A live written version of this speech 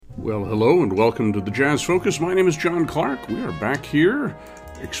Well, hello and welcome to the Jazz Focus. My name is John Clark. We are back here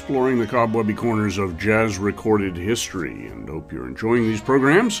exploring the cobwebby corners of jazz recorded history, and hope you're enjoying these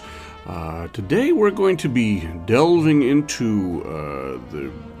programs. Today we're going to be delving into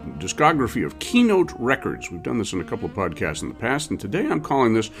the discography of Keynote records. We've done this in a couple of podcasts in the past, and today I'm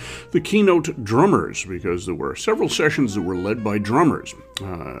calling this the Keynote Drummers because there were several sessions that were led by drummers.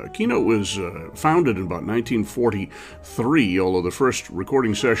 Keynote was founded in about 1943, although the first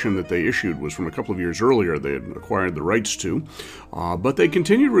recording session that they issued was from a couple of years earlier. They had acquired the rights to, but they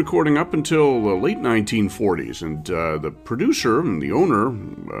continued recording up until the late 1940s, and the producer and the owner,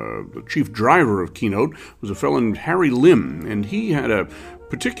 the chief driver of Keynote, was a fellow named Harry Lim, and he had a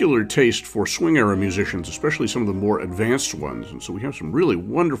particular taste for swing-era musicians, especially some of the more advanced ones. And so we have some really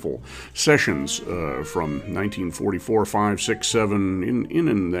wonderful sessions from 1944, 5, 6, 7, in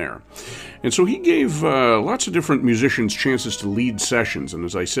and there. And so he gave lots of different musicians chances to lead sessions. And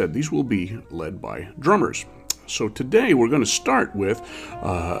as I said, these will be led by drummers. So today we're going to start with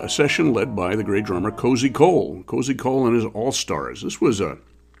a session led by the great drummer Cozy Cole. Cozy Cole and his All-Stars. This was a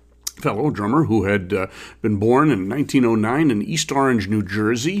fellow drummer who had been born in 1909 in East Orange, New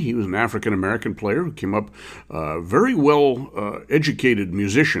Jersey. He was an African-American player who came up very well-educated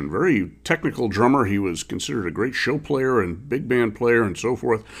musician, very technical drummer. He was considered a great show player and big band player and so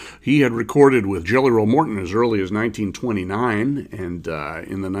forth. He had recorded with Jelly Roll Morton as early as 1929, and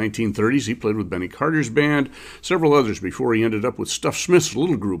in the 1930s he played with Benny Carter's band, several others before he ended up with Stuff Smith's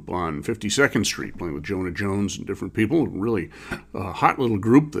little group on 52nd Street, playing with Jonah Jones and different people. Really hot little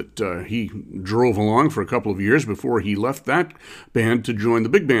group that he drove along for a couple of years before he left that band to join the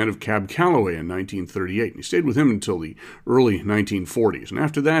big band of Cab Calloway in 1938. And he stayed with him until the early 1940s. And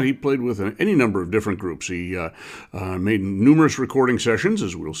after that, he played with any number of different groups. He made numerous recording sessions,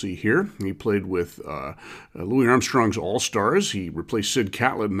 as we'll see here. He played with Louis Armstrong's All-Stars. He replaced Sid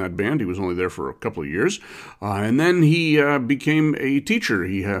Catlett in that band. He was only there for a couple of years. And then he became a teacher.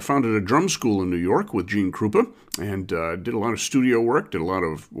 He founded a drum school in New York with Gene Krupa and did a lot of studio work, did a lot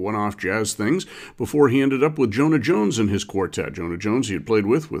of one-off jazz things before he ended up with Jonah Jones and his quartet. Jonah Jones he had played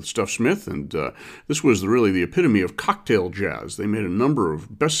with Stuff Smith, and this was really the epitome of cocktail jazz. They made a number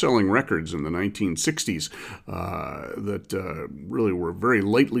of best-selling records in the 1960s that really were very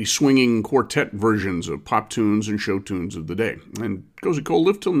lightly swinging quartet versions of pop tunes and show tunes of the day. And Cozy Cole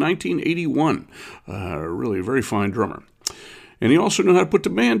lived till 1981. Really a very fine drummer. And he also knew how to put the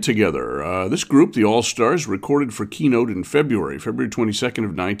band together. This group, the All-Stars, recorded for Keynote in February 22nd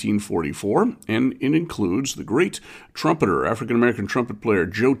of 1944, and it includes the great trumpeter, African-American trumpet player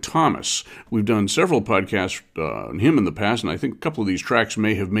Joe Thomas. We've done several podcasts on him in the past, and I think a couple of these tracks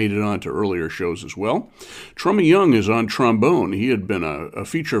may have made it onto earlier shows as well. Trummy Young is on trombone. He had been a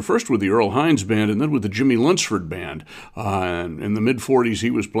feature first with the Earl Hines Band and then with the Jimmy Lunsford Band. And in the mid-40s,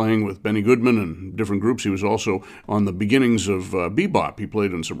 he was playing with Benny Goodman and different groups. He was also on the beginnings of bebop. He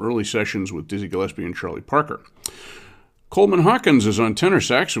played in some early sessions with Dizzy Gillespie and Charlie Parker. Coleman Hawkins is on tenor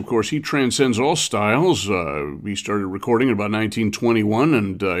sax. Of course, he transcends all styles. He started recording in about 1921,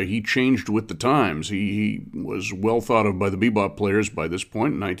 and he changed with the times. He was well thought of by the bebop players by this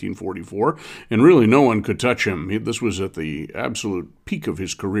point in 1944, and really no one could touch him. This was at the absolute peak of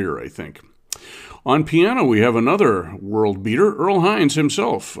his career, I think. On piano, we have another world beater, Earl Hines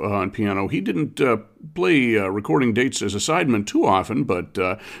himself on piano. He didn't play recording dates as a sideman too often, but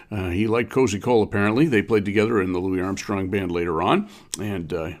he liked Cozy Cole, apparently. They played together in the Louis Armstrong Band later on,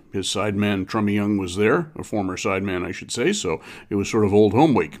 and his sideman, Trummy Young, was there, a former sideman, I should say, so it was sort of old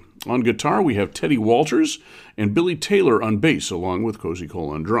home week. On guitar, we have Teddy Walters and Billy Taylor on bass, along with Cozy Cole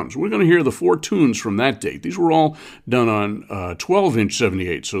on drums. We're going to hear the four tunes from that date. These were all done on 12-inch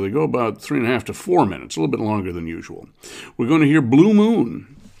 78, so they go about 3.5 to 4 minutes, a little bit longer than usual. We're going to hear Blue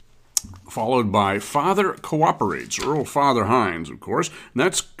Moon, followed by Father Cooperates, Earl Father Hines, of course, and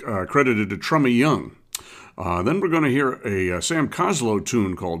that's credited to Trummy Young. Then we're going to hear a Sam Coslow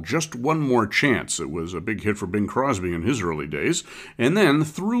tune called Just One More Chance. It was a big hit for Bing Crosby in his early days. And then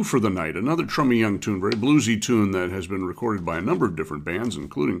Through for the Night, another Trummy Young tune, very bluesy tune that has been recorded by a number of different bands,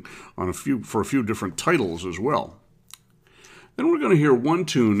 including for a few different titles as well. Then we're going to hear one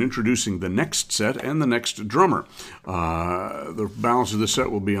tune introducing the next set and the next drummer. The balance of the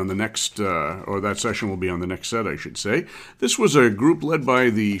set will be on the next, or that session will be on the next set, I should say. This was a group led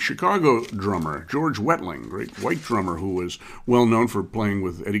by the Chicago drummer, George Wettling, great white drummer who was well known for playing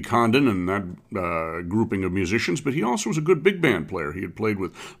with Eddie Condon and that grouping of musicians, but he also was a good big band player. He had played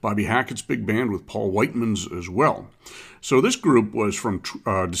with Bobby Hackett's big band, with Paul Whiteman's as well. So this group was from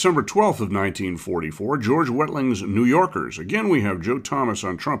December 12th of 1944, George Wettling's New Yorkers. Again, again, we have Joe Thomas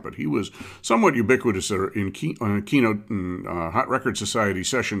on trumpet. He was somewhat ubiquitous in Keynote and Hot Record Society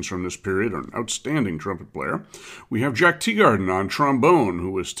sessions from this period, an outstanding trumpet player. We have Jack Teagarden on trombone,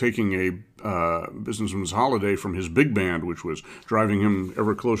 who was taking a businessman's holiday from his big band, which was driving him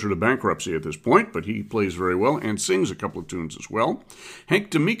ever closer to bankruptcy at this point, but he plays very well and sings a couple of tunes as well.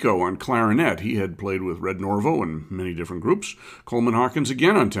 Hank D'Amico on clarinet. He had played with Red Norvo and many different groups. Coleman Hawkins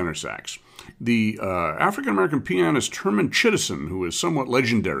again on tenor sax. The African-American pianist Herman Chittison, who is somewhat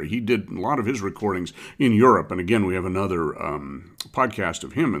legendary. He did a lot of his recordings in Europe, and again, we have another podcast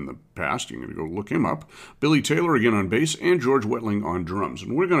of him in the past. You're going to go look him up. Billy Taylor again on bass, and George Wettling on drums.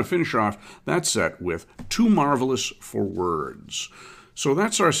 And we're going to finish off that set with Too Marvelous for Words. So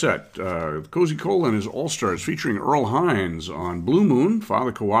that's our set. Cozy Cole and his All-Stars featuring Earl Hines on Blue Moon,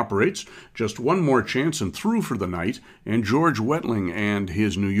 Father Cooperates, Just One More Chance and Through for the Night, and George Wettling and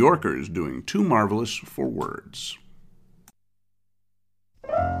his New Yorkers doing Too Marvelous for Words.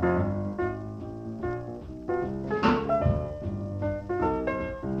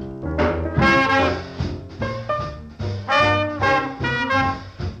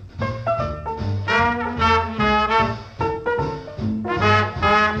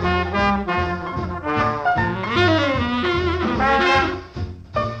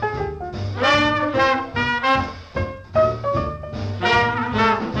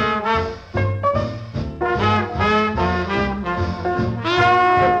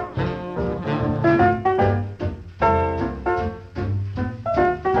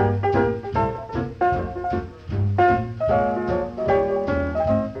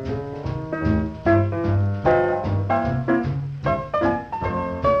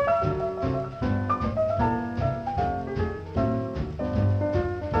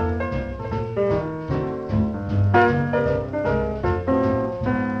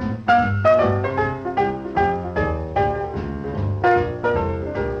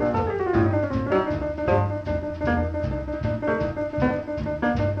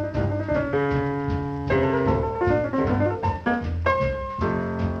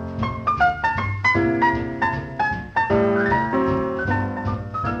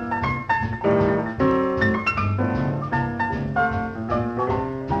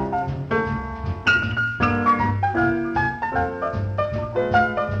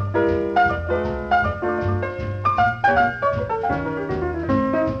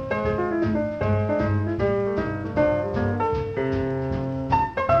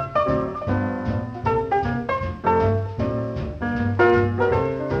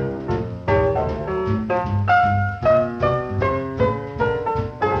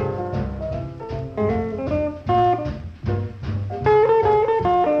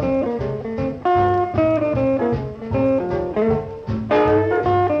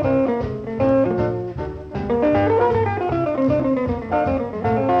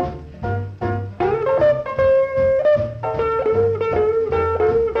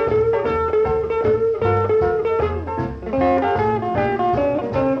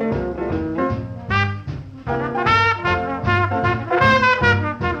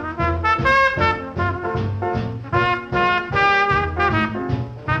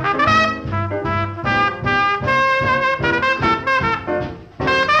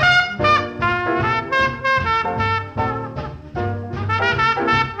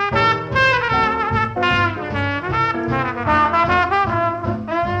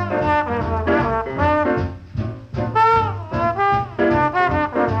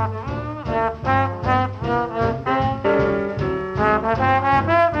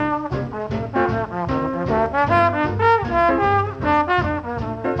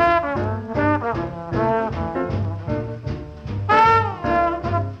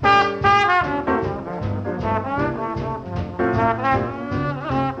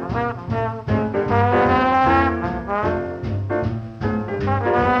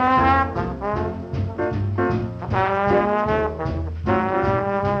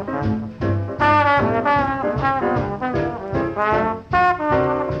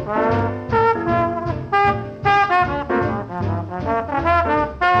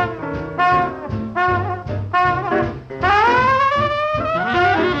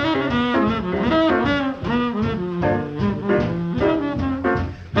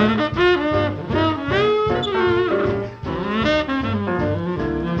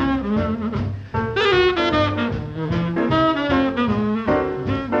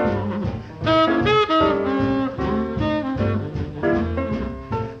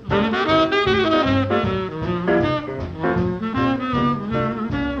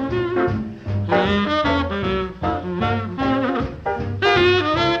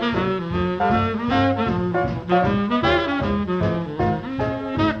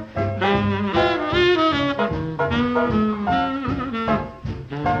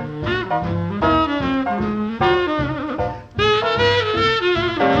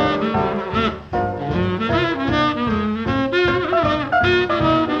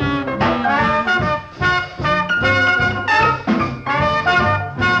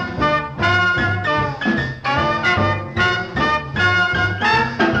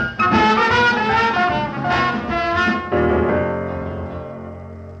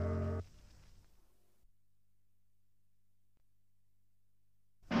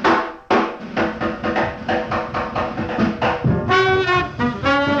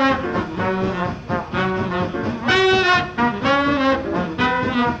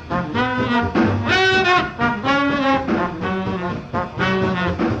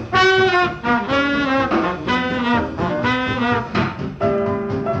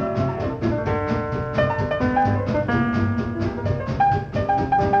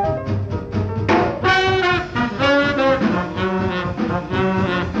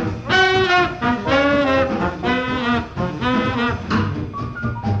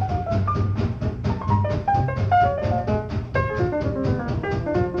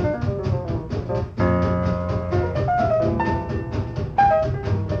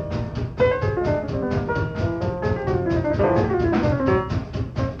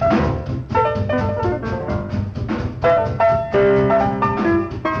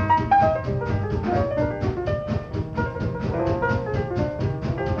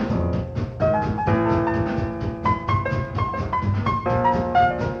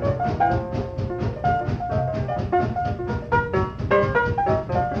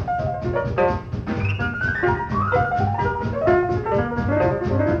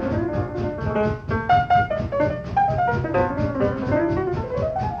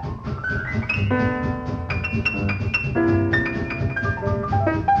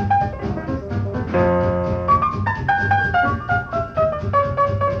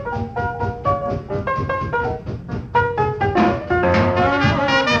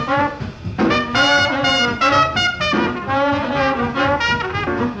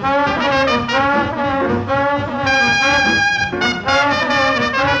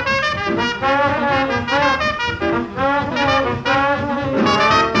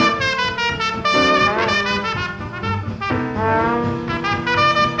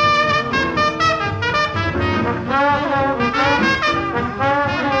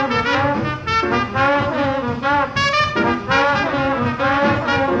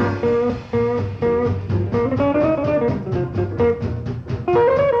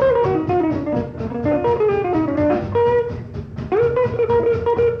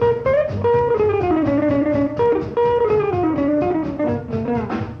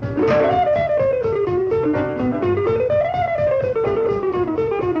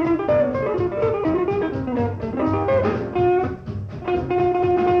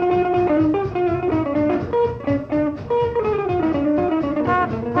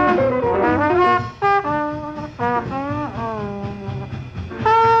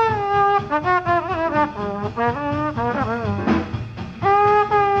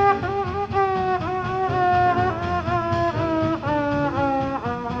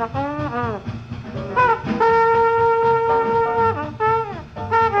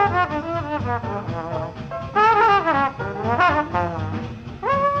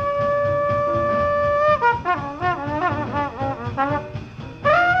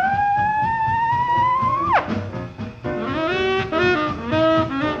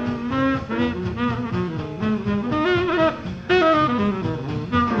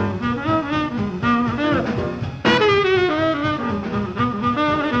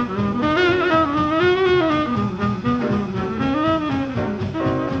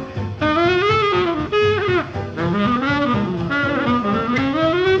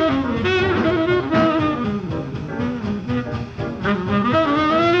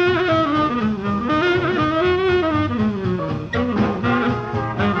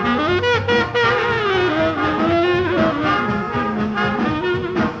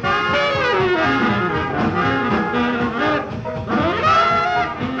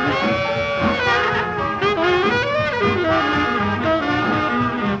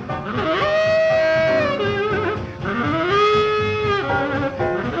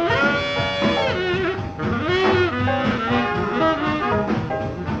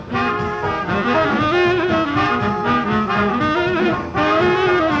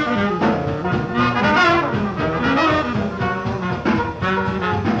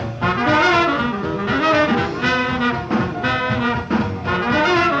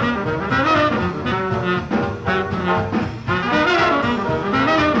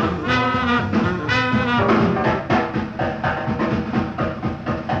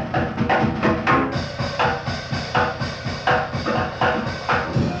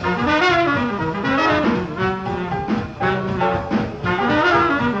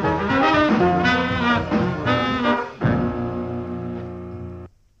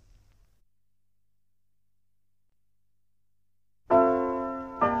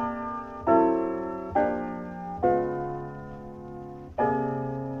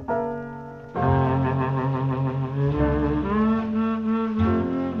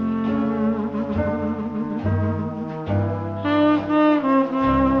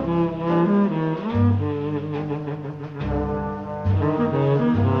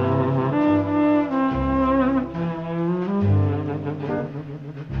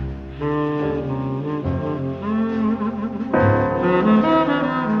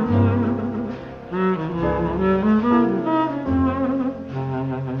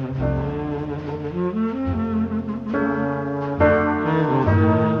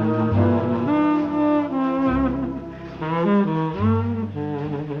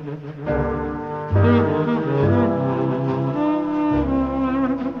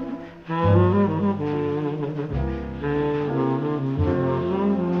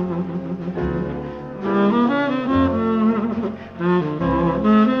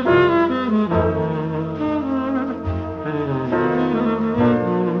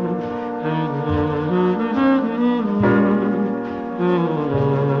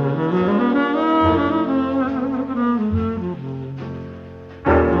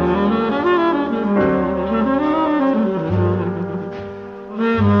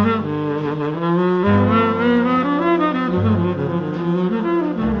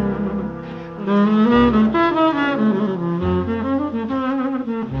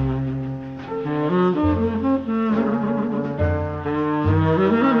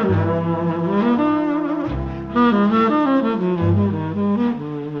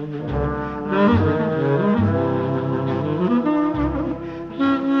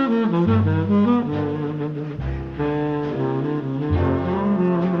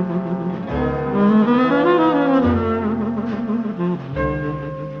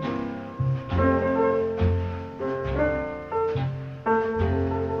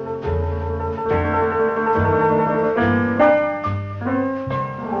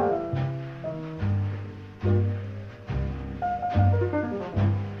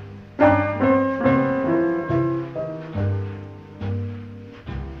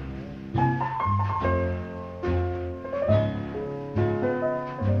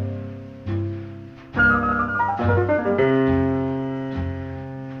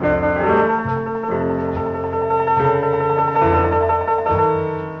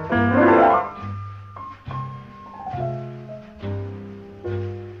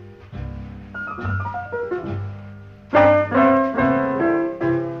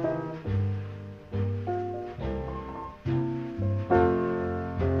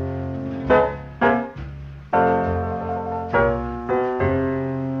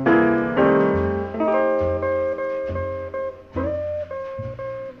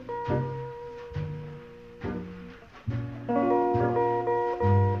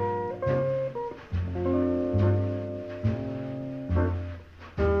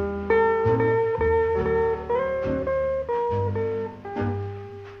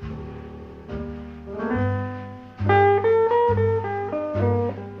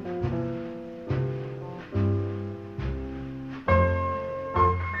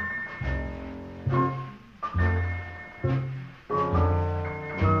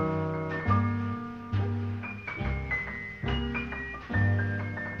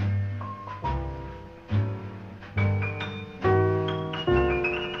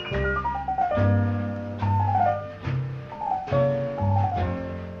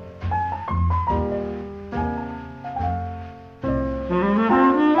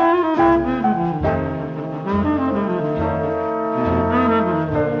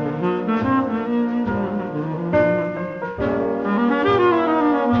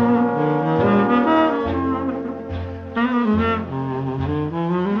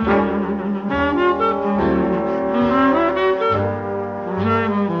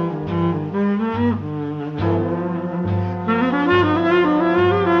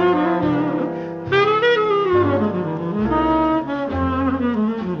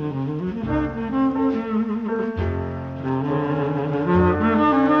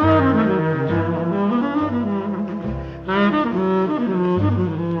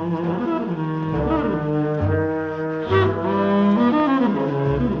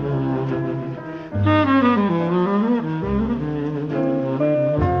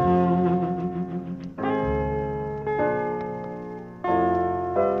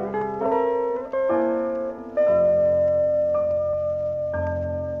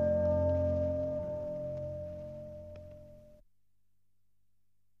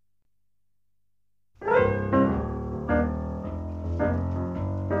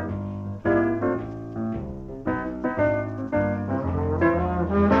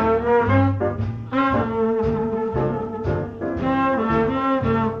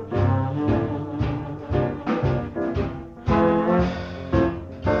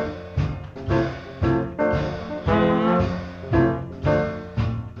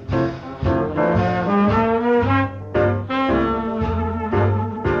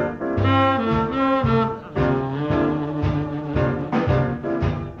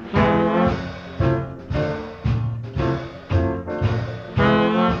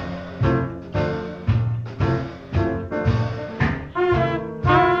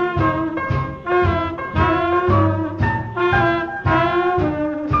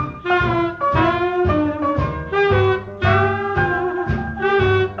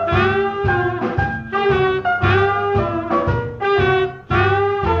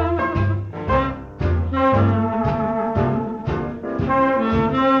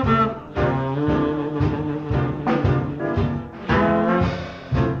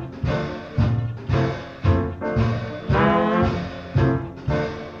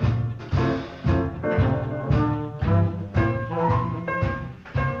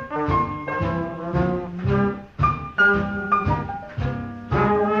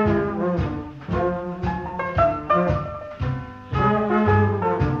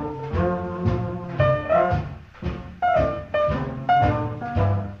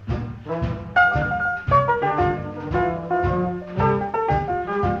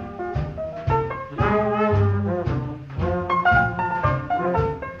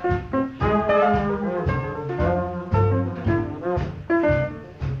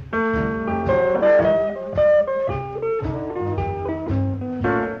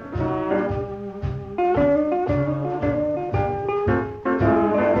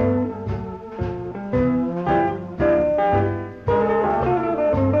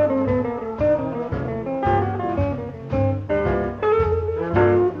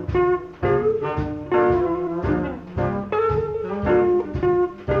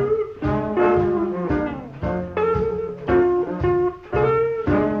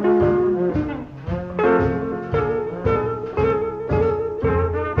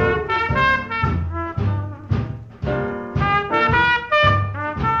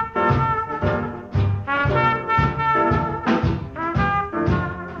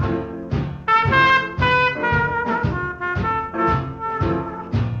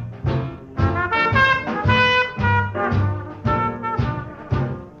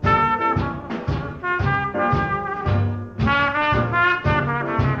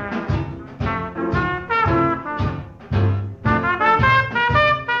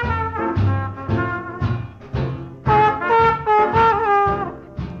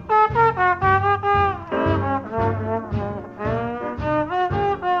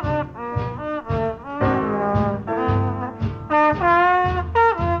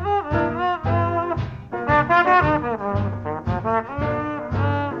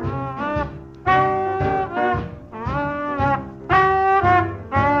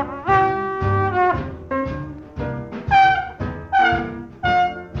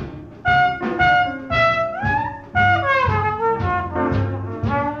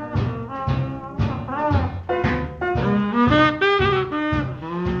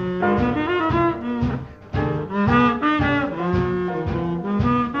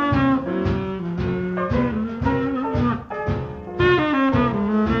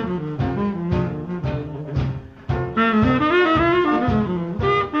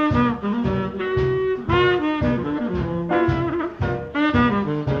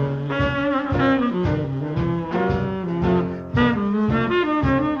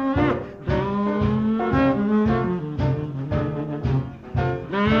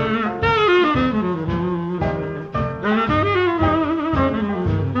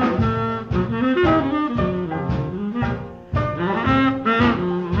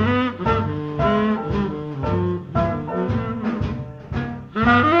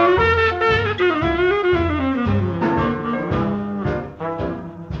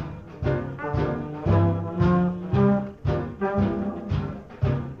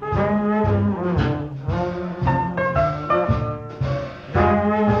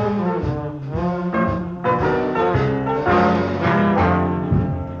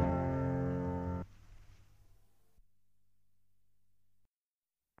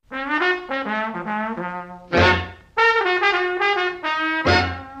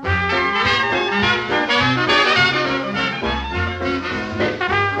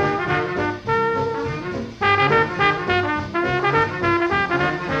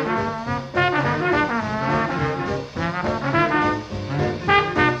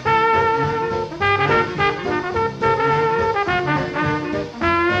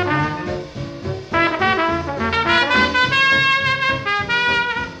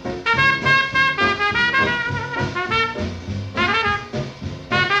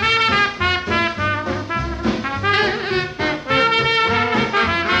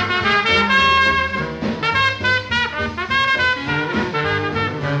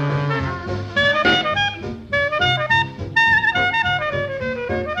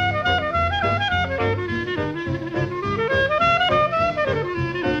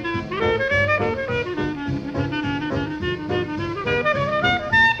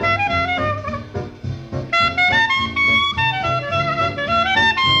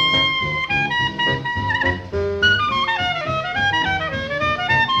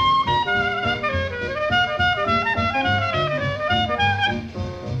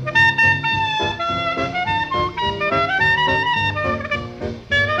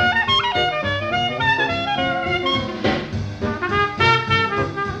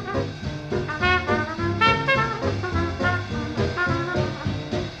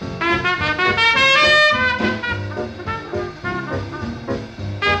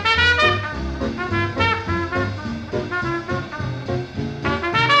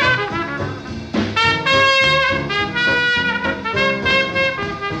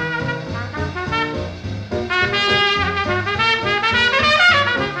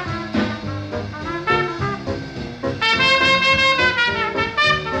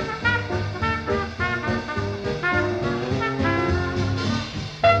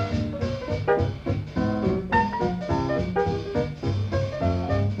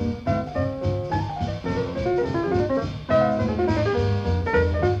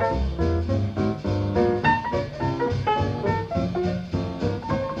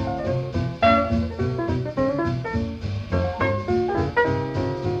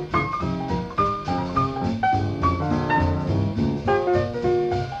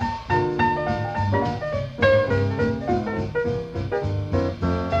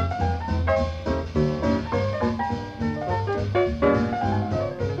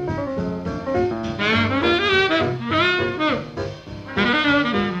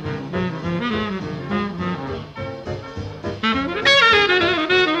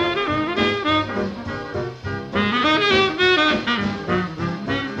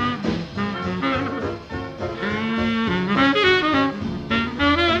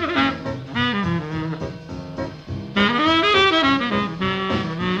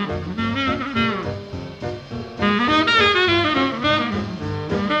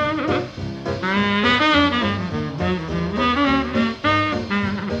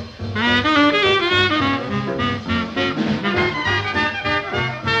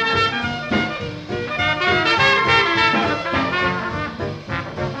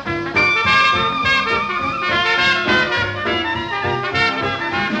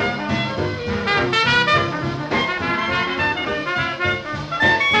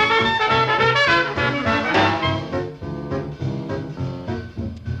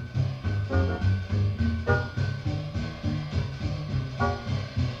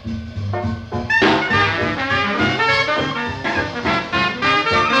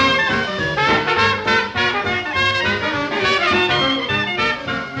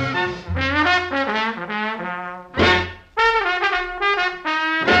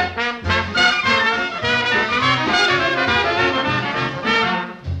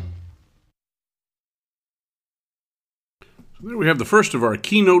 There we have the first of our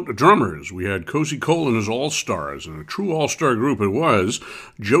keynote drummers. We had Cozy Cole and his All-Stars, and a true all-star group it was.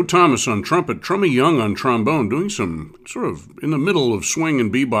 Joe Thomas on trumpet, Trummy Young on trombone, doing some sort of in the middle of swing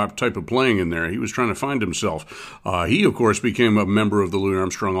and bebop type of playing in there. He was trying to find himself. He, of course, became a member of the Louis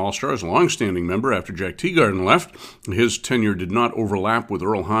Armstrong All-Stars, a long-standing member after Jack Teagarden left. His tenure did not overlap with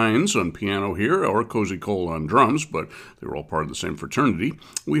Earl Hines on piano here or Cozy Cole on drums, but they were all part of the same fraternity.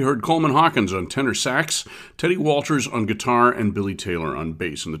 We heard Coleman Hawkins on tenor sax, Teddy Walters on guitar, and Billy Taylor on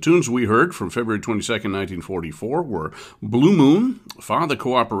bass. And the tunes we heard from February 22nd, 1944 were Blue Moon, Father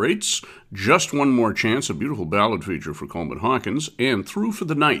Cooperates, Just One More Chance, a beautiful ballad feature for Coleman Hawkins, and Through for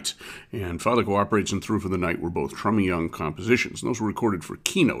the Night. And Father Cooperates and Through for the Night were both Trummy Young compositions. And those were recorded for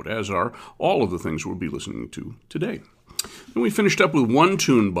Keynote, as are all of the things we'll be listening to today. Then we finished up with one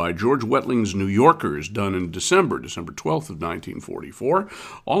tune by George Wettling's New Yorkers, done in December 12th of 1944.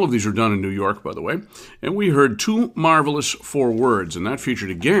 All of these are done in New York, by the way. And we heard Too Marvelous for Words, and that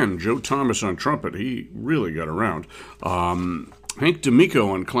featured, again, Joe Thomas on trumpet. He really got around. Hank D'Amico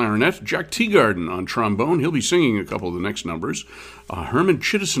on clarinet, Jack Teagarden on trombone. He'll be singing a couple of the next numbers. Herman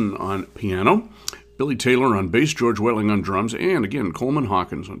Chittison on piano. Billy Taylor on bass, George Wettling on drums, and again, Coleman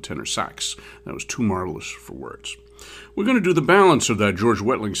Hawkins on tenor sax. That was Too Marvelous for Words. We're going to do the balance of that George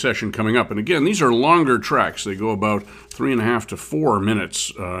Wettling session coming up. And again, these are longer tracks. They go about 3.5 to 4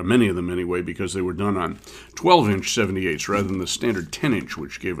 minutes, many of them anyway, because they were done on 12-inch 78s rather than the standard 10-inch,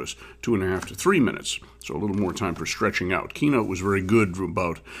 which gave us 2.5 to 3 minutes. So a little more time for stretching out. Keynote was very good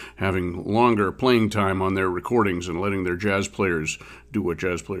about having longer playing time on their recordings and letting their jazz players do what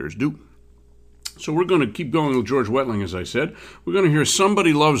jazz players do. So we're going to keep going with George Wettling, as I said. We're going to hear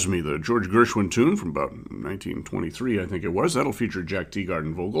Somebody Loves Me, the George Gershwin tune from about 1923, I think it was. That'll feature Jack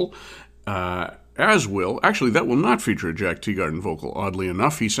Teagarden vocal. That will not feature a Jack Teagarden vocal, oddly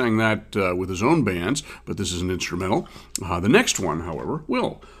enough. He sang that with his own bands, but this is an instrumental. The next one, however,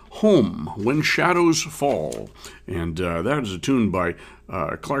 will. Home, When Shadows Fall. And that is a tune by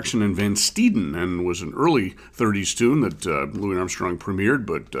Clarkson and Van Steeden, and was an early 30s tune that Louis Armstrong premiered,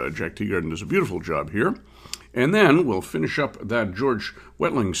 but Jack Teagarden does a beautiful job here. And then we'll finish up that George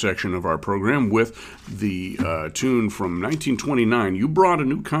Wettling section of our program with the tune from 1929, You Brought a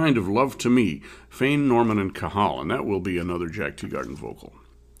New Kind of Love to Me, Fane, Norman, and Cahal, and that will be another Jack Teagarden vocal.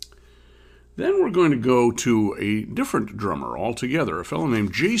 Then we're going to go to a different drummer altogether, a fellow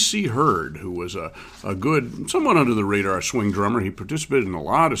named J.C. Hurd, who was a good, somewhat under-the-radar swing drummer. He participated in a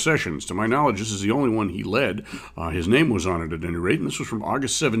lot of sessions. To my knowledge, this is the only one he led. His name was on it at any rate, and this was from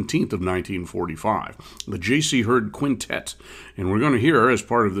August 17th of 1945, the J.C. Hurd Quintet. And we're going to hear, as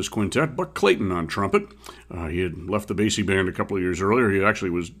part of this quintet, Buck Clayton on trumpet. He had left the Basie Band a couple of years earlier. He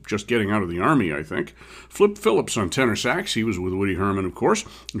actually was just getting out of the Army, I think. Flip Phillips on tenor sax. He was with Woody Herman, of course.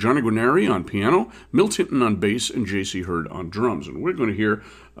 Johnny Guarneri on piano. Milt Hinton on bass, and J.C. Hurd on drums. And we're going to hear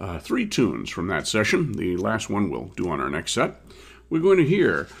 3 tunes from that session. The last one we'll do on our next set. We're going to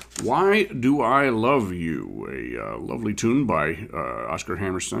hear Why Do I Love You, a lovely tune by Oscar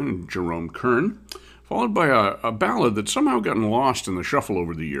Hammerstein and Jerome Kern, followed by a ballad that's somehow gotten lost in the shuffle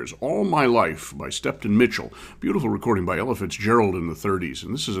over the years, All My Life by Stepton Mitchell. Beautiful recording by Ella Fitzgerald in the 30s,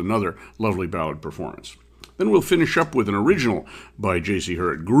 and this is another lovely ballad performance. Then we'll finish up with an original by J.C.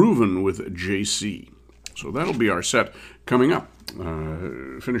 Hurd, Groovin' with J.C. So that'll be our set coming up.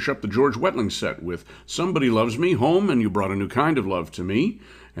 Finish up the George Wettling set with Somebody Loves Me, Home, and You Brought a New Kind of Love to Me.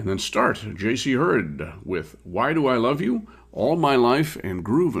 And then start J.C. Hurd with Why Do I Love You, All My Life, and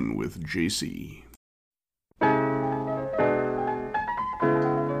Groovin' with J.C.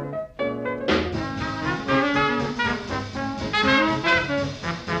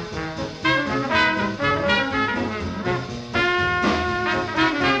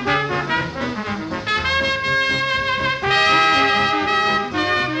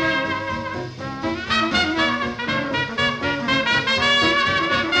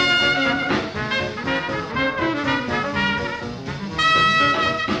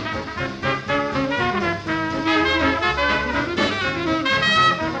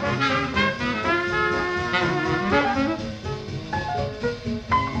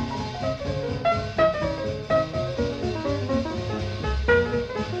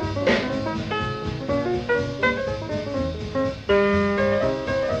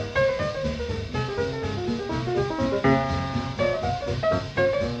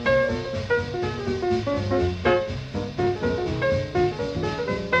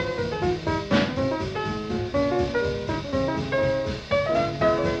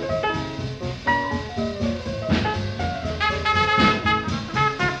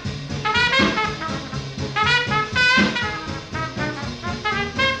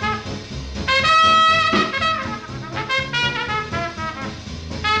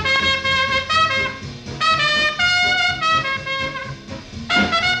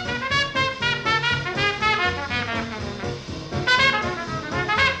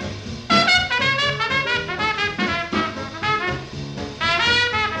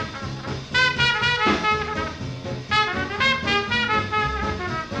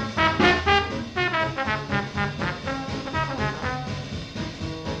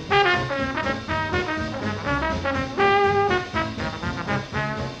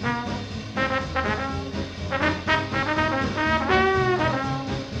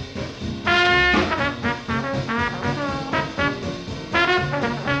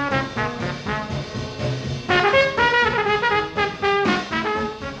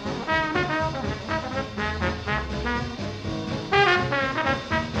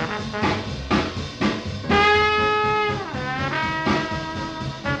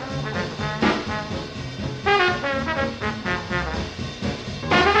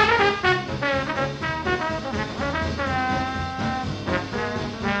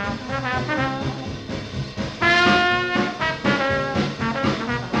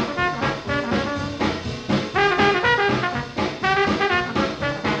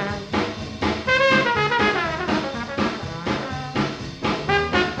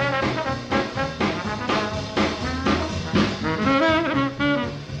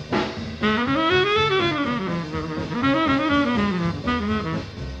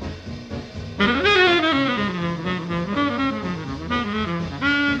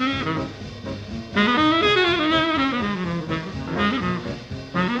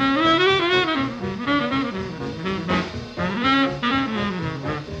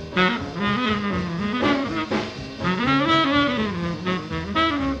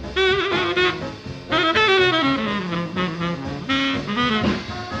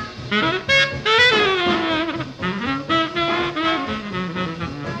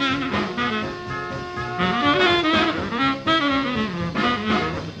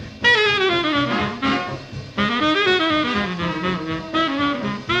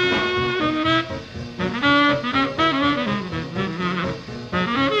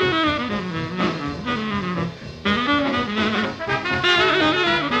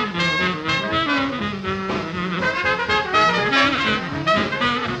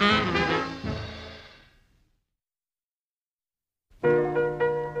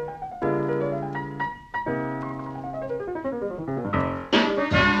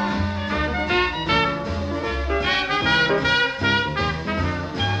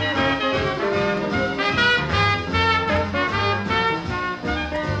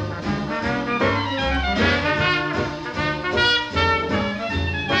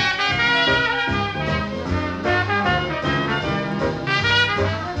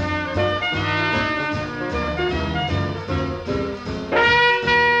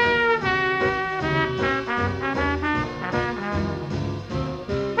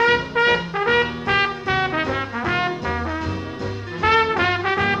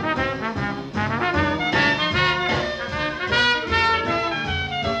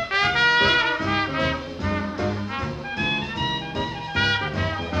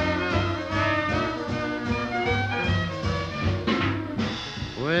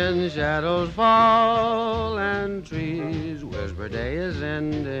 shadows fall and trees whisper day is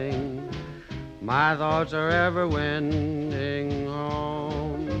ending, my thoughts are ever wending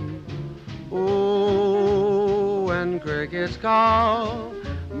home. Oh, when crickets call,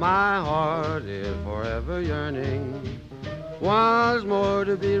 my heart is forever yearning once more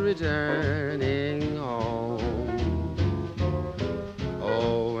to be returning home.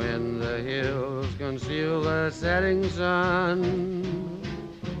 Oh, when the hills conceal the setting sun,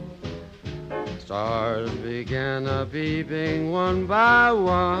 stars begin a-peeping one by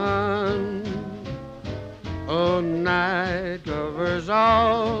one. Oh, night covers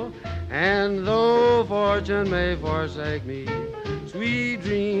all, and though fortune may forsake me, sweet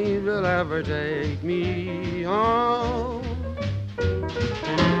dreams will ever take me home.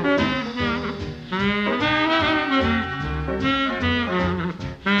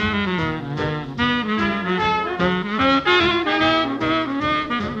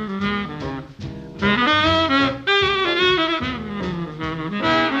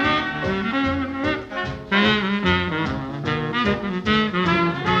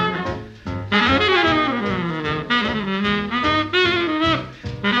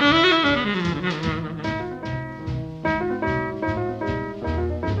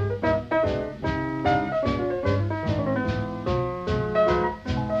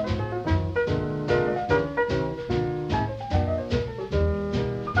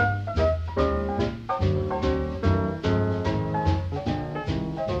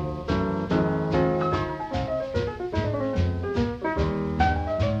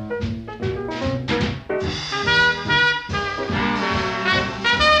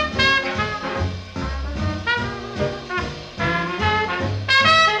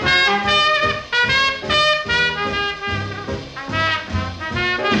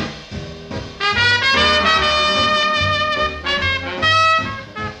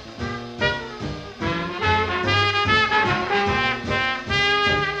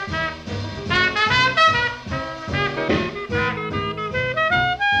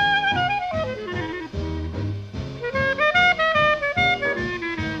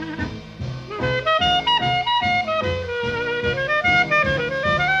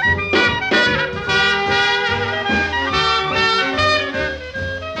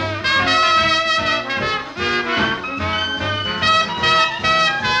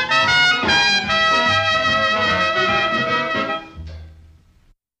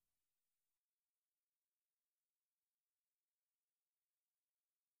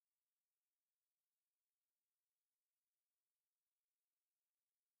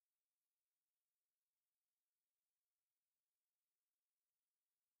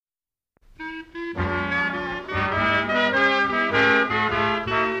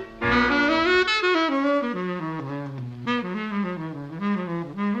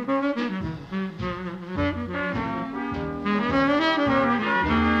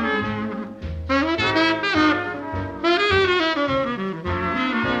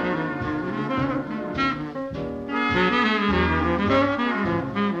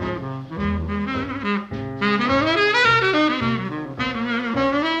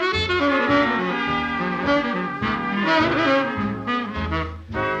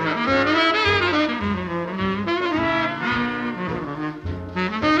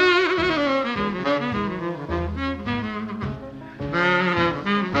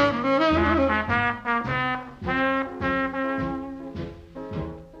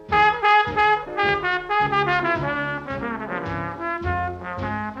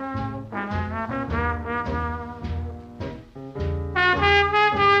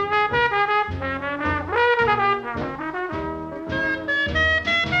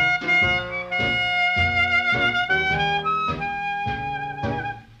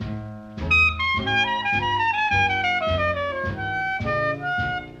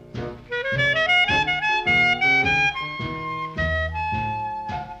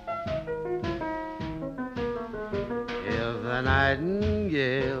 the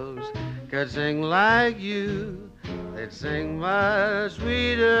nightingales could sing like you, they'd sing much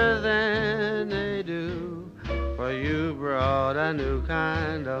sweeter than they do. For you brought a new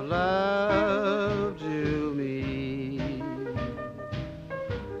kind of love to me.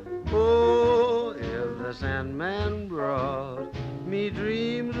 Oh, if the Sandman brought me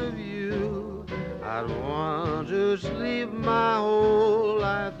dreams of you, I'd want to sleep my whole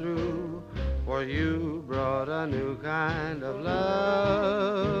life through. For you brought a new kind of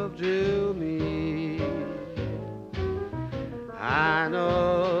love to me. I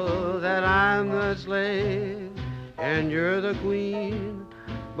know that I'm the slave and you're the queen,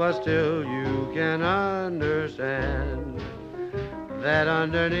 but still you can understand that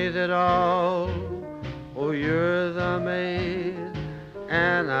underneath it all, oh, you're the maid,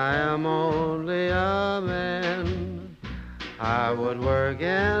 and I am only a man. I would work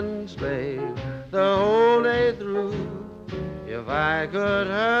and slave the whole day through if I could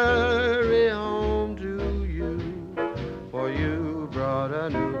hurry home to you, for you brought a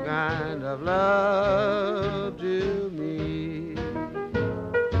new kind of love to me.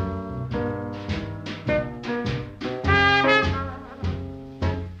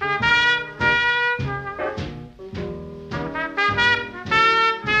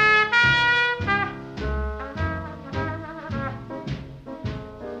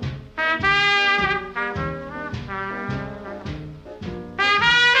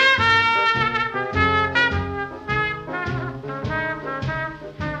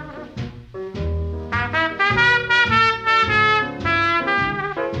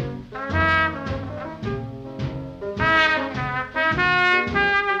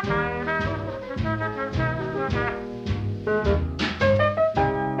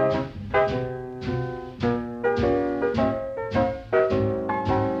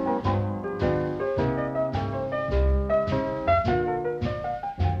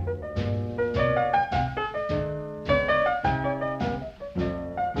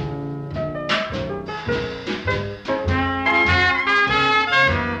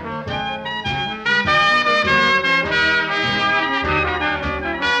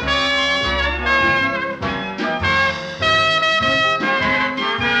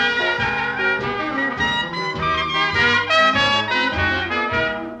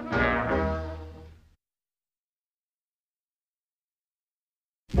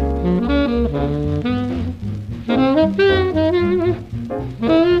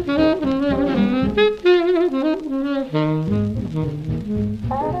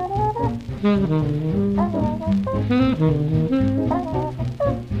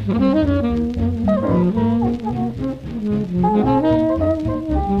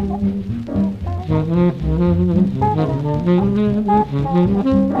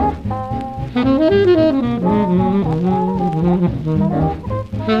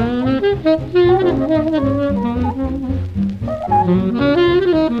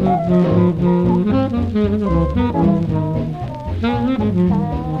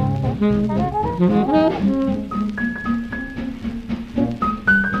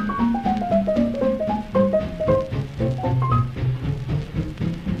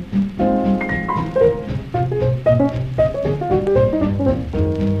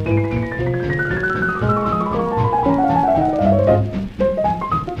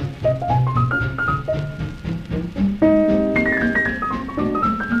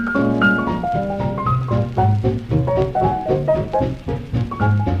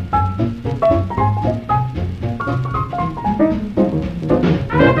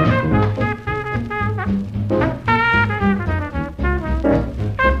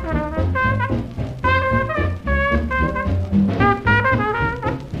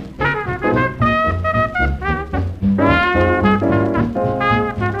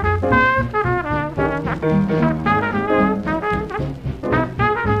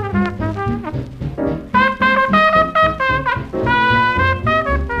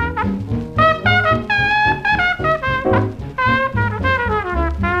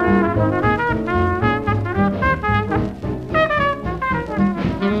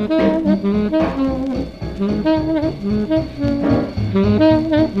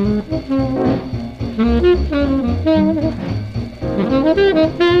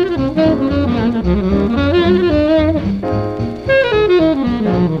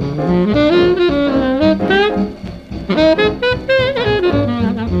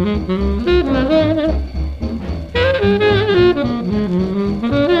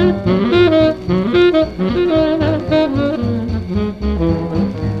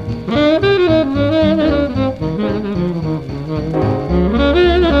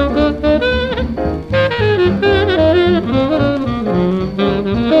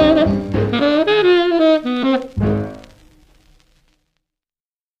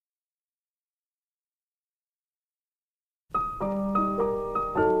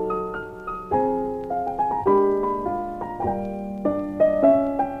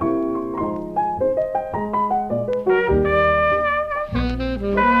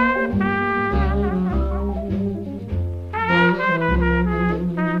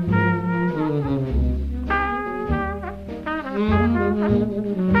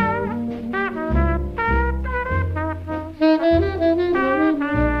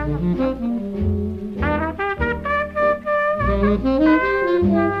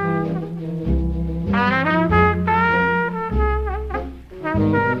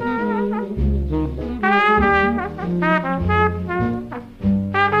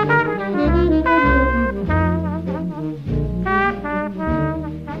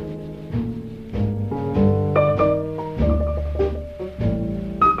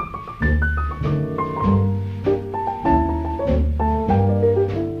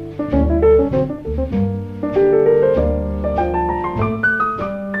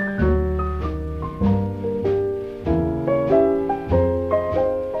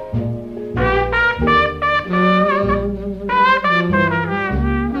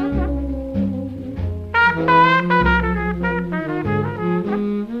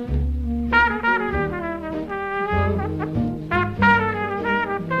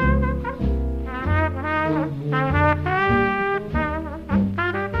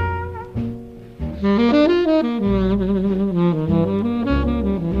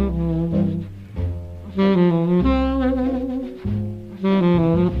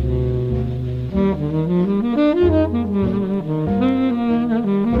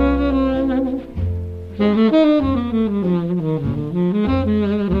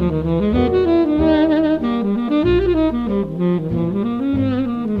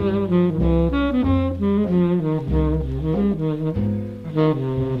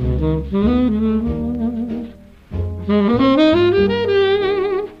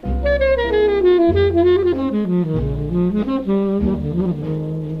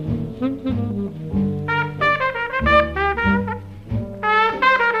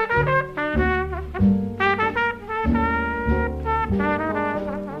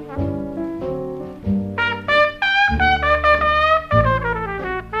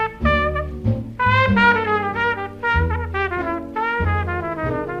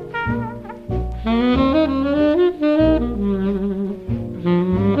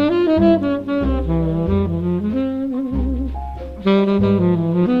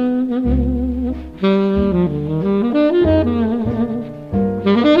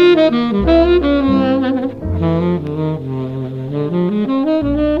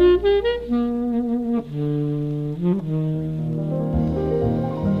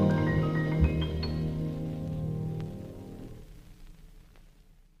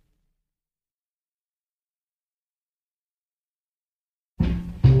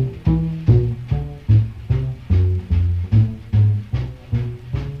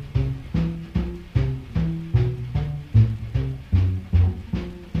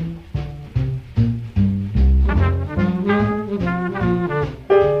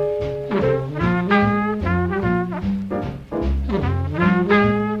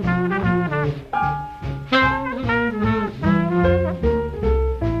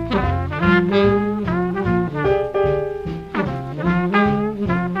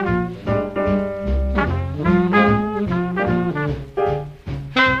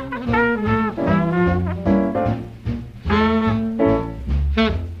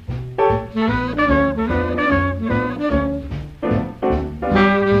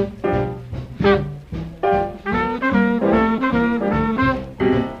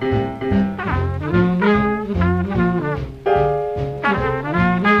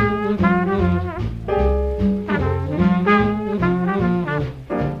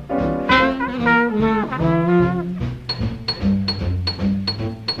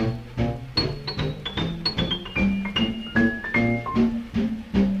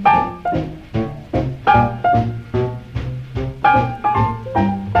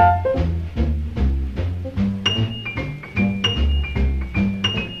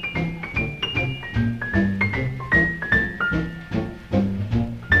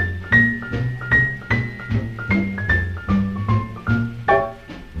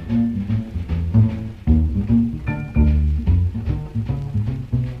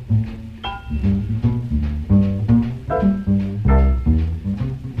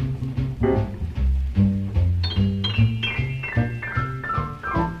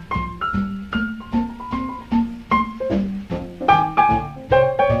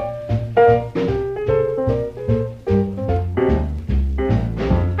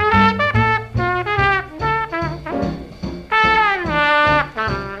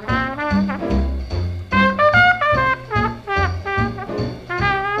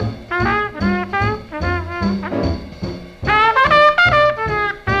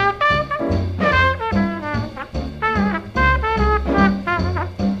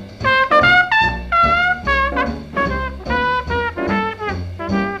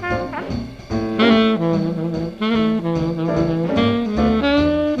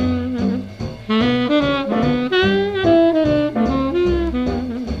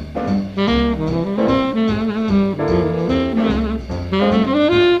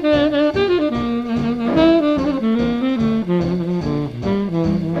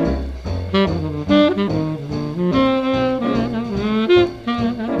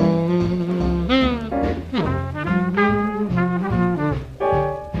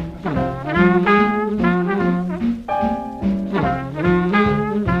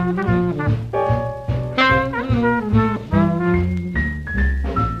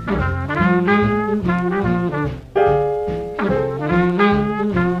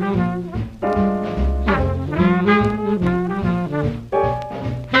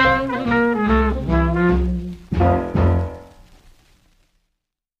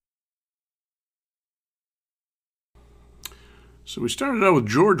 So we started out with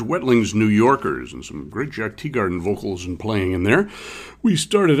George Wettling's New Yorkers and some great Jack Teagarden vocals and playing in there. We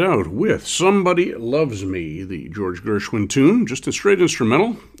started out with Somebody Loves Me, the George Gershwin tune, just a straight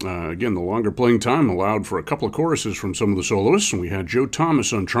instrumental. Again, the longer playing time allowed for a couple of choruses from some of the soloists, and we had Joe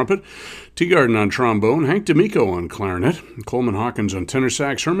Thomas on trumpet, Teagarden on trombone, Hank D'Amico on clarinet, Coleman Hawkins on tenor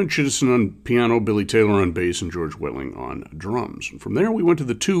sax, Herman Chittison on piano, Billy Taylor on bass, and George Wettling on drums. And from there we went to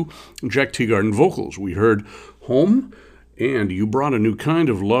the two Jack Teagarden vocals. We heard Home And You Brought a New Kind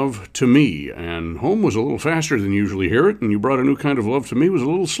of Love to Me. And Home was a little faster than you usually hear it, and You Brought a New Kind of Love to Me was a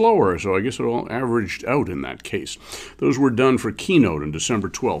little slower, so I guess it all averaged out in that case. Those were done for Keynote on December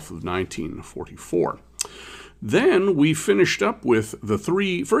 12th of 1944. Then we finished up with the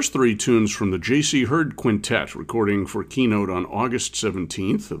first three tunes from the J.C. Hurd Quintet, recording for Keynote on August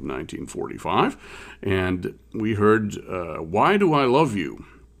 17th of 1945. And we heard Why Do I Love You?,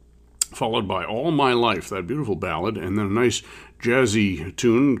 followed by All My Life, that beautiful ballad, and then a nice jazzy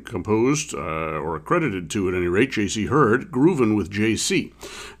tune composed, or credited to at any rate, J.C. Hurd, Groovin' with J.C.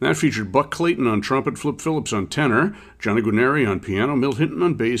 That featured Buck Clayton on trumpet, Flip Phillips on tenor, Johnny Guarneri on piano, Milt Hinton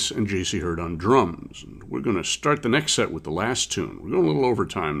on bass, and J.C. Hurd on drums. And we're going to start the next set with the last tune. We're going a little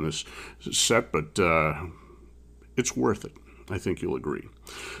overtime this set, but it's worth it. I think you'll agree.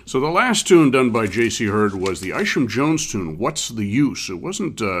 So the last tune done by J.C. Hurd was the Isham Jones tune, What's the Use? It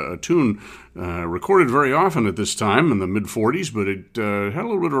wasn't a tune recorded very often at this time in the mid-40s, but it had a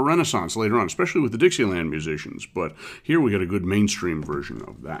little bit of a renaissance later on, especially with the Dixieland musicians. But here we got a good mainstream version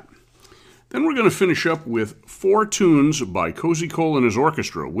of that. Then we're going to finish up with 4 tunes by Cozy Cole and his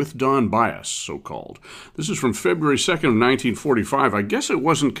orchestra, with Don Bias, so-called. This is from February 2nd of 1945. I guess it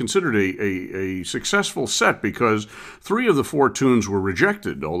wasn't considered a successful set because 3 of the 4 tunes were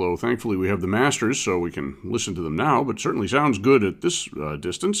rejected, although thankfully we have the masters so we can listen to them now, but certainly sounds good at this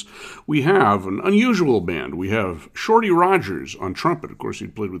distance. We have an unusual band. We have Shorty Rogers on trumpet. Of course, he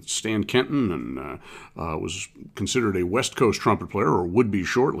played with Stan Kenton and was considered a West Coast trumpet player, or would be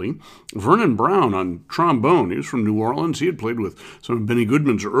shortly. Vernon Brown on trombone. He was from New Orleans. He had played with some of Benny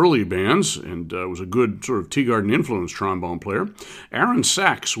Goodman's early bands and was a good sort of Teagarden influenced trombone player. Aaron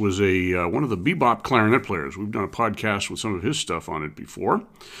Sachs was one of the bebop clarinet players. We've done a podcast with some of his stuff on it before.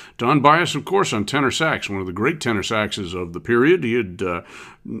 Don Bias, of course, on tenor sax, one of the great tenor saxes of the period. He had,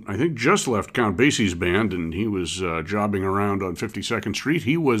 I think, just left Count Basie's band, and he was jobbing around on 52nd Street.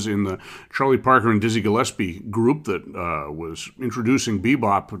 He was in the Charlie Parker and Dizzy Gillespie group that was introducing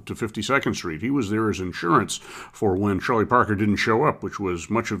bebop to 52nd Street. He was there as insurance for when Charlie Parker didn't show up, which was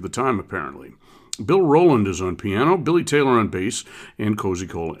much of the time, apparently. Bill Rowland is on piano, Billy Taylor on bass, and Cozy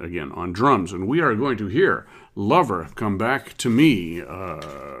Cole again on drums. And we are going to hear Lover Come Back to Me,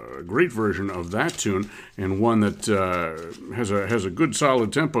 a great version of that tune, and one that has a good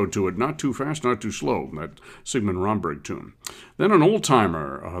solid tempo to it, not too fast, not too slow, that Sigmund Romberg tune. Then an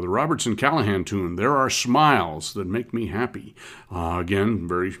old-timer, the Robertson Callahan tune, There Are Smiles That Make Me Happy. Again,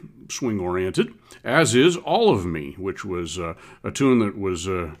 very swing-oriented, as is All of Me, which was a tune that was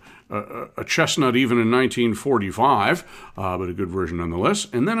a chestnut even in 1945, but a good version nonetheless.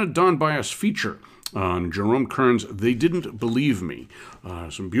 And then a Don Bias feature on Jerome Kern's They Didn't Believe Me.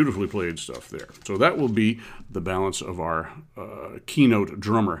 Some beautifully played stuff there. So that will be the balance of our Keynote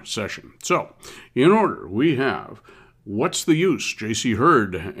drummer session. So, in order, we have What's the Use? J.C.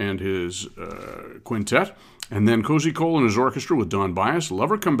 Hurd and his quintet. And then Cozy Cole and his orchestra with Don Bias,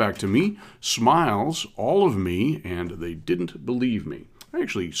 Lover Come Back to Me, Smiles, All of Me, and They Didn't Believe Me. I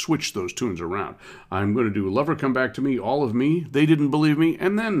actually switched those tunes around. I'm going to do Lover Come Back to Me, All of Me, They Didn't Believe Me,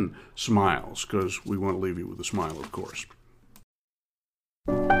 and then Smiles, because we want to leave you with a smile, of course.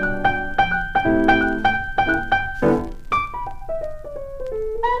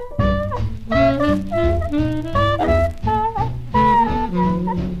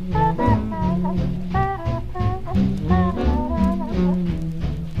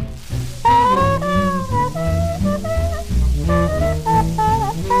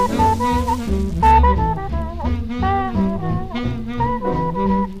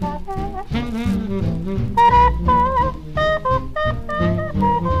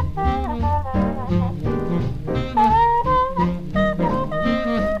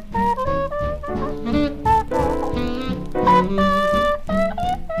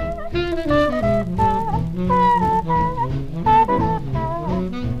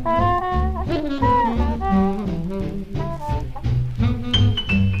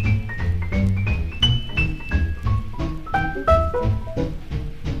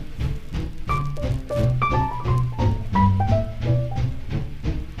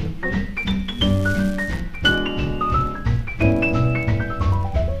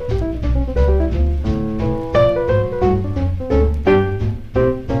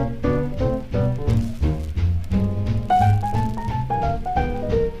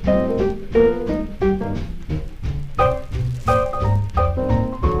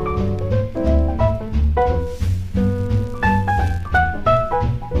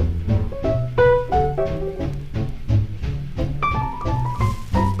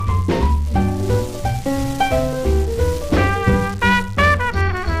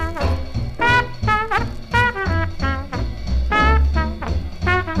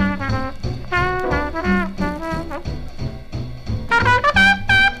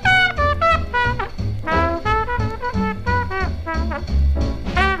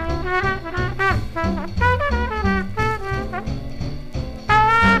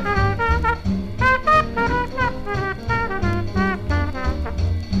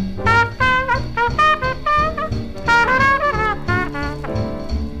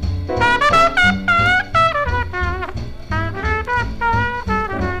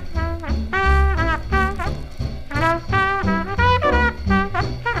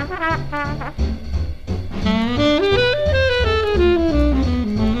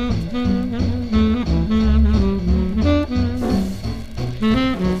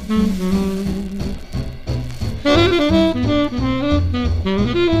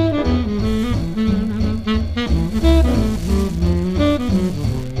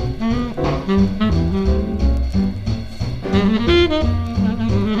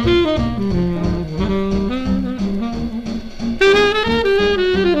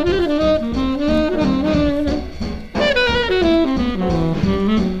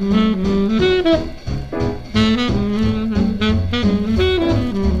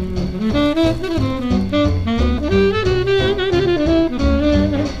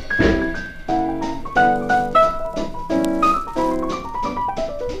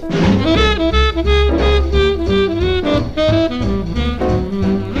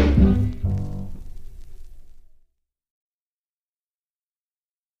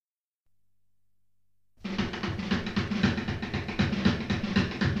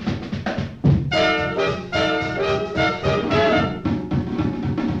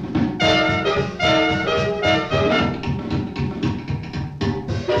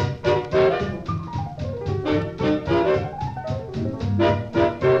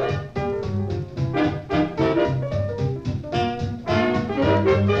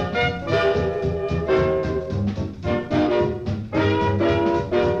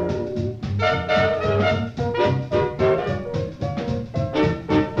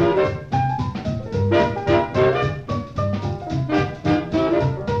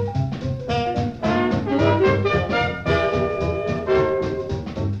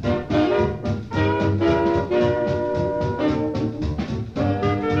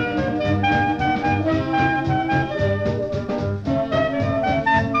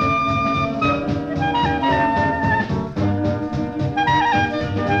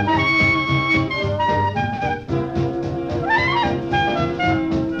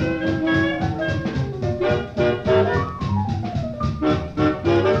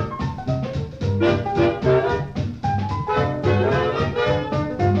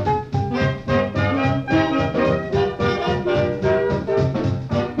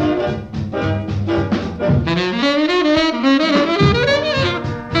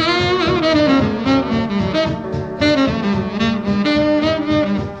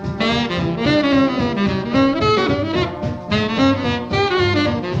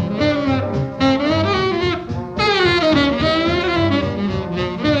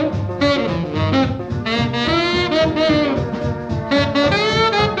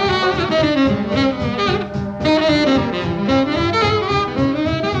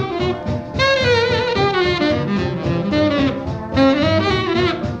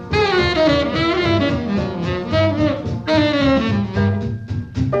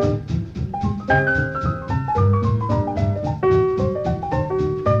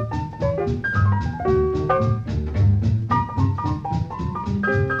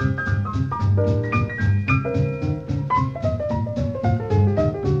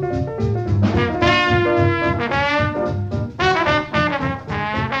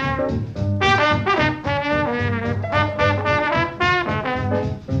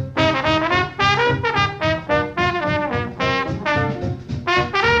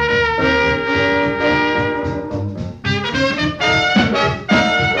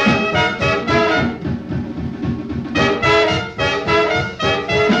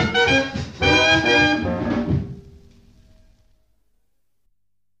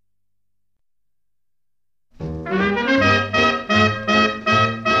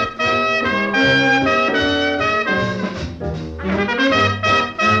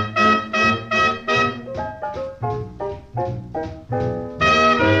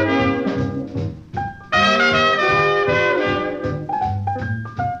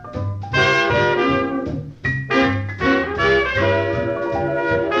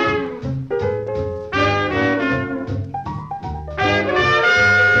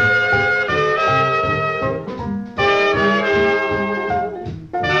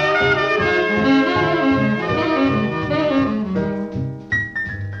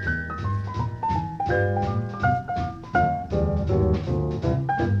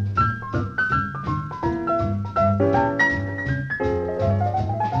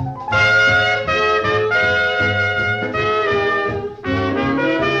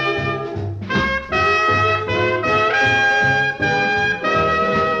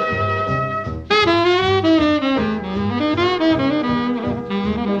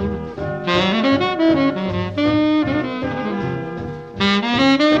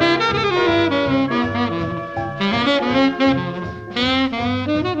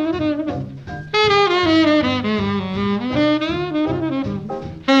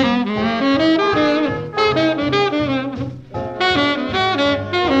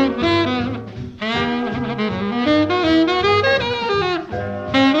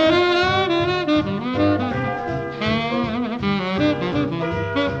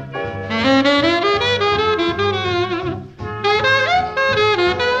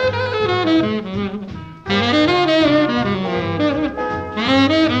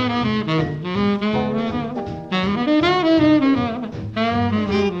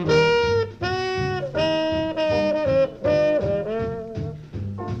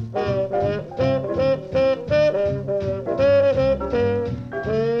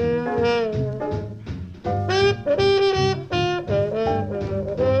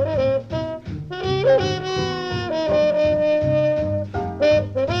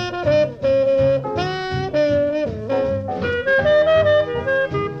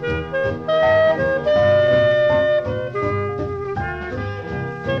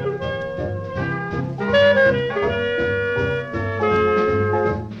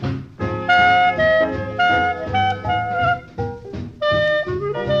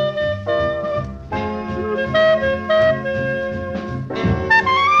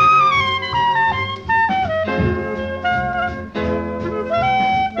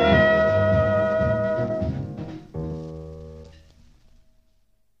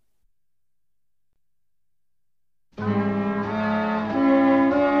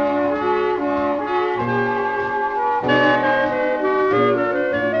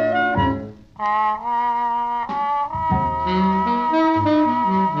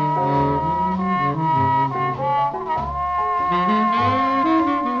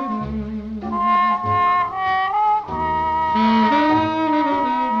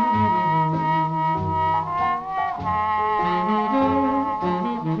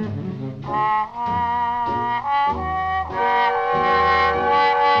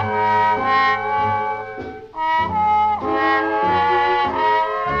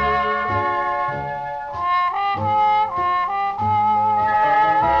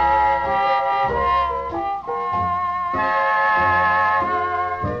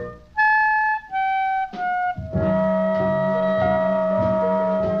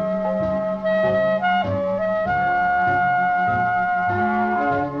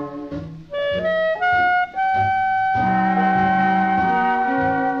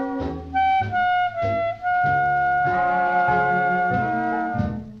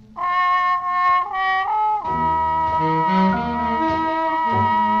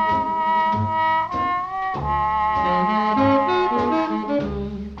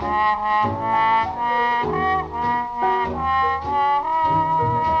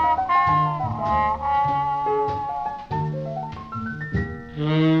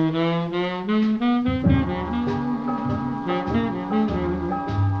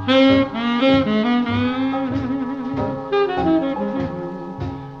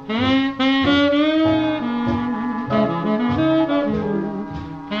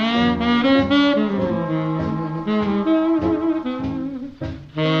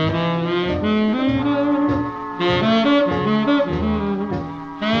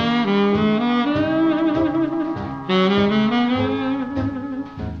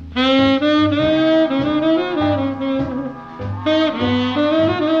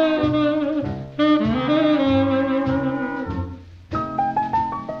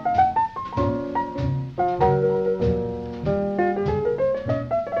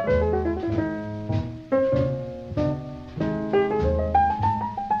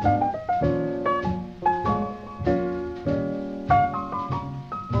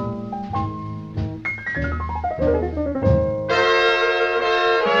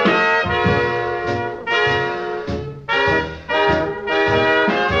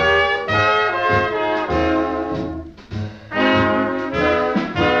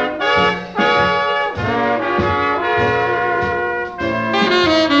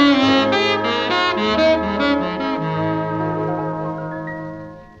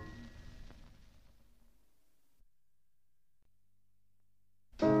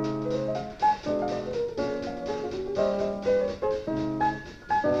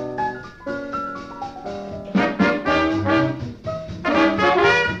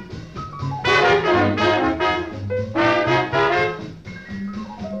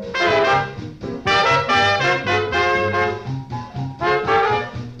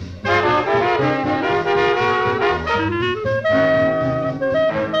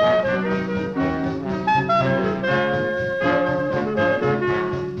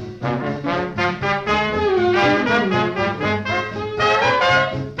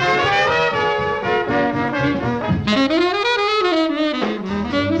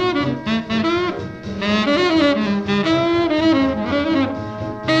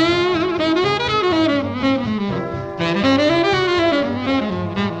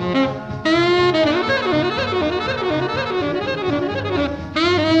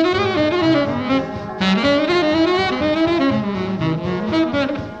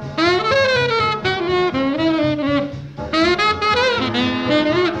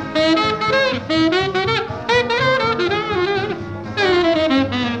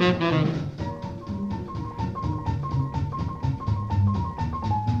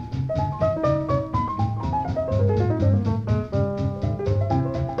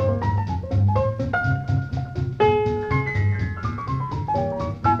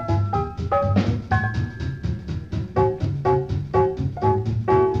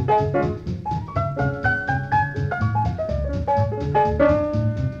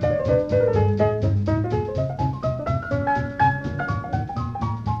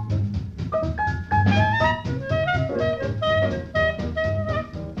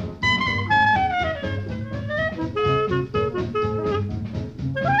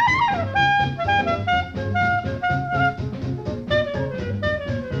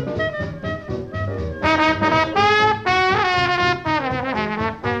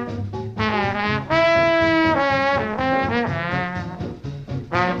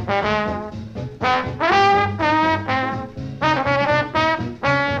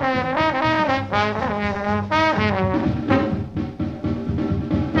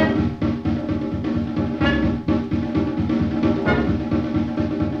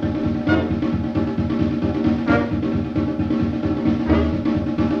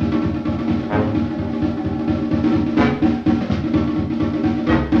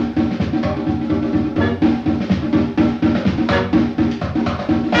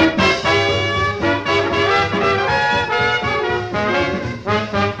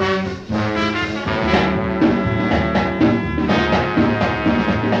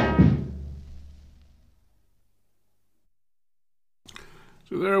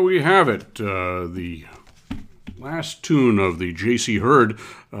 So there we have it, the last tune of the J.C. Hurd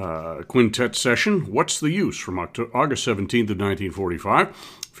quintet session, What's the Use, from August 17th of 1945,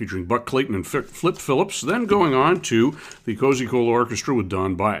 featuring Buck Clayton and Flip Phillips, then going on to the Cozy Cola Orchestra with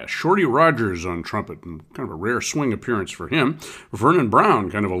Don Byas. Shorty Rogers on trumpet, and kind of a rare swing appearance for him. Vernon Brown,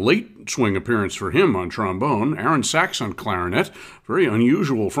 kind of a late swing appearance for him on trombone. Aaron Sachs on clarinet, very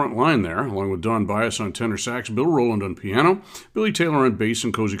unusual front line there, along with Don Byas on tenor sax, Bill Rowland on piano, Billy Taylor on bass,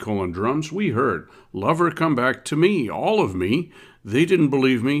 and Cozy Cola on drums. We heard Love Her Come Back to Me, All of Me, They Didn't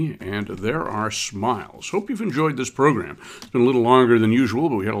Believe Me, and There Are Smiles. Hope you've enjoyed this program. It's been a little longer than usual,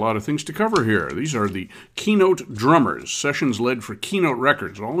 but we had a lot of things to cover here. These are the Keynote Drummers, sessions led for Keynote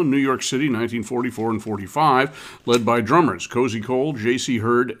Records, all in New York City, 1944 and 45, led by drummers Cozy Cole, J.C.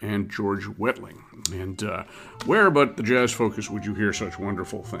 Hurd, and George Wettling. And where but the Jazz Focus would you hear such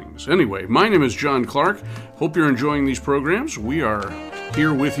wonderful things? Anyway, my name is John Clark. Hope you're enjoying these programs. We are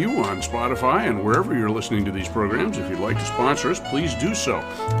here with you on Spotify and wherever you're listening to these programs. If you'd like to sponsor us, please do so.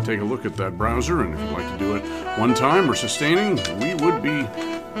 Take a look at that browser, and if you'd like to do it one time or sustaining, we would be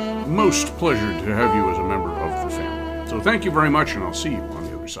most pleasured to have you as a member of the family. So thank you very much, and I'll see you on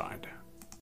the other side.